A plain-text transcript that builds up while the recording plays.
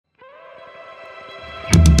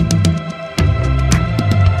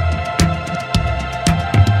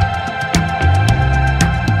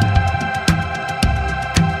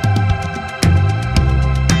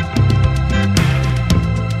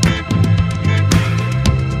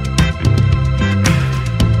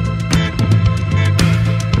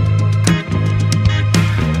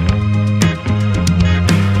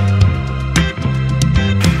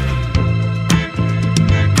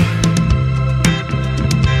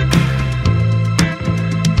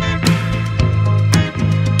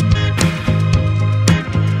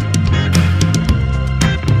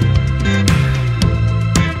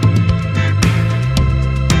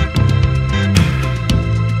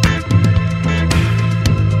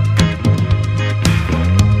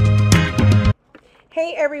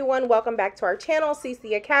everyone, welcome back to our channel,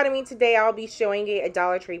 CC Academy. Today I'll be showing you a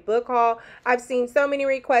Dollar Tree book haul. I've seen so many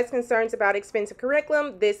requests, concerns about expensive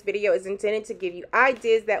curriculum. This video is intended to give you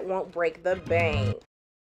ideas that won't break the bank.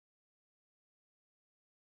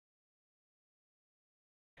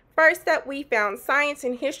 First up, we found science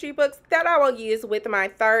and history books that I will use with my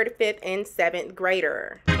 3rd, 5th, and 7th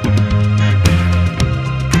grader.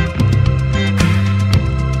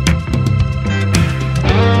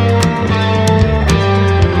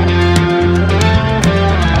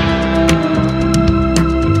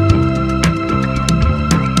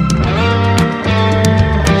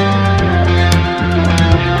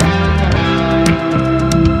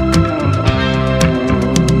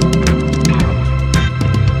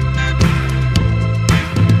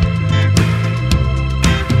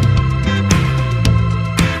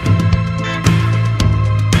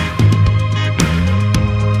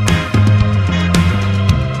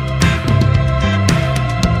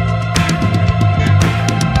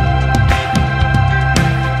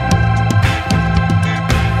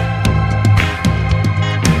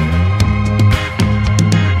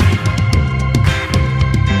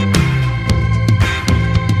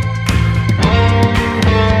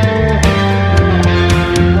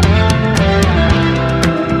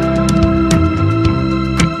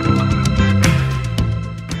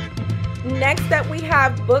 Next up, we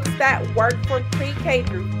have books that work for pre-K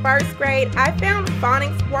through 1st grade. I found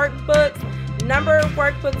phonics workbooks, number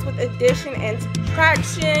workbooks with addition and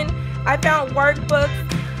subtraction. I found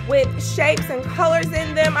workbooks with shapes and colors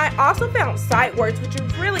in them. I also found sight words, which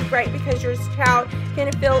is really great because your child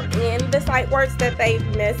can fill in the sight words that they're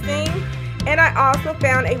missing. And I also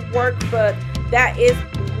found a workbook that is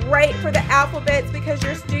great for the alphabets because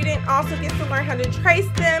your student also gets to learn how to trace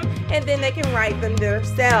them and then they can write them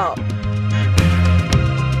themselves.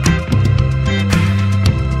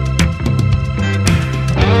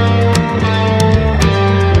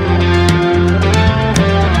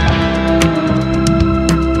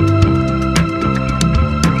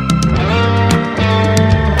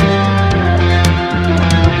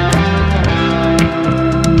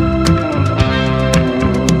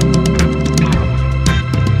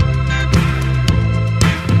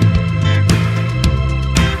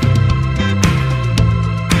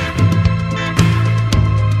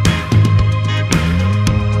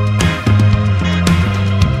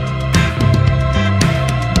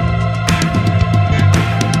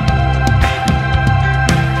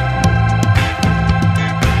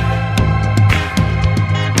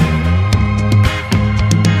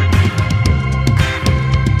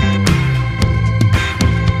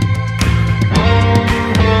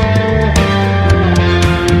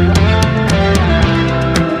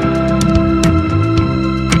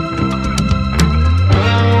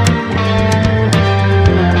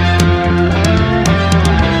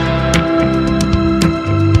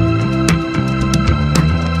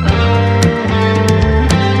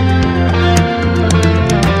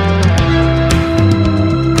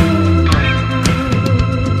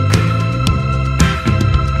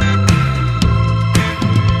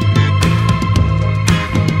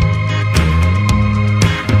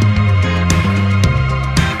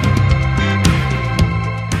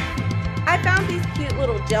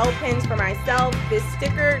 Gel pens for myself. This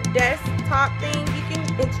sticker desktop thing,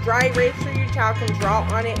 it's dry erase so your child can draw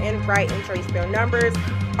on it and write and trace their numbers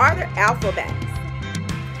or their alphabets.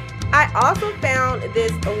 I also found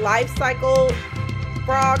this life cycle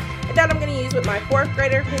frog that I'm going to use with my 4th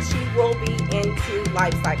grader because she will be into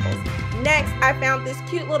life cycles. Next, I found this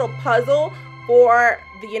cute little puzzle for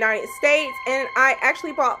the United States, and I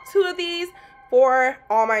actually bought 2 of these for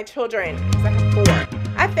all my children because I have 4.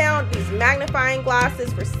 I found these magnifying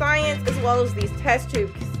glasses for science as well as these test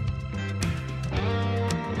tubes.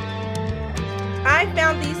 I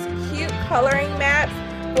found these cute coloring maps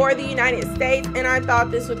for the United States, and I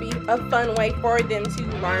thought this would be a fun way for them to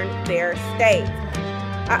learn their states.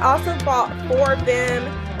 I also bought 4 of them.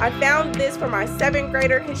 I found this for my 7th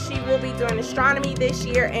grader because she will be doing astronomy this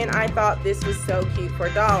year, and I thought this was so cute for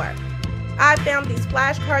 $1. I found these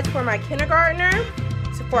flashcards for my kindergartner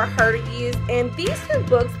for her to use, and these 2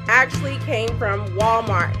 books actually came from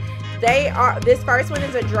Walmart. This first one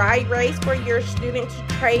is a dry erase for your student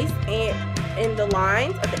to trace in the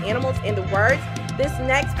lines of the animals and the words. This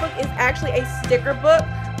next book is actually a sticker book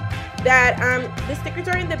that the stickers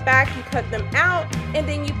are in the back. You cut them out and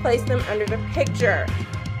then you place them under the picture.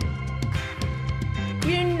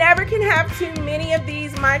 You never can have too many of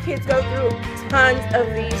these. My kids go through tons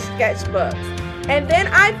of these sketchbooks. And then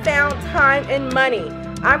I found Time and Money.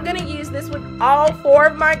 I'm going to use this with all 4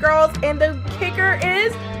 of my girls, and the kicker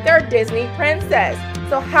is they're Disney princess.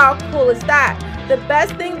 So how cool is that? The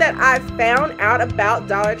best thing that I've found out about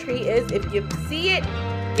Dollar Tree is if you see it,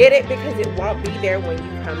 get it because it won't be there when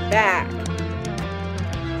you come back.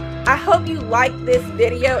 I hope you liked this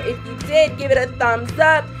video. If you did, give it a thumbs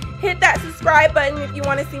up. Hit that subscribe button if you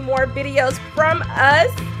want to see more videos from us.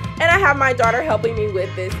 And I have my daughter helping me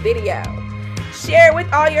with this video. Share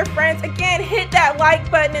with all your friends. Again, hit that like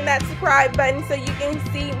button and that subscribe button so you can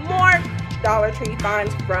see more Dollar Tree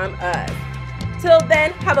finds from us. Till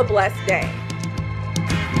then, have a blessed day.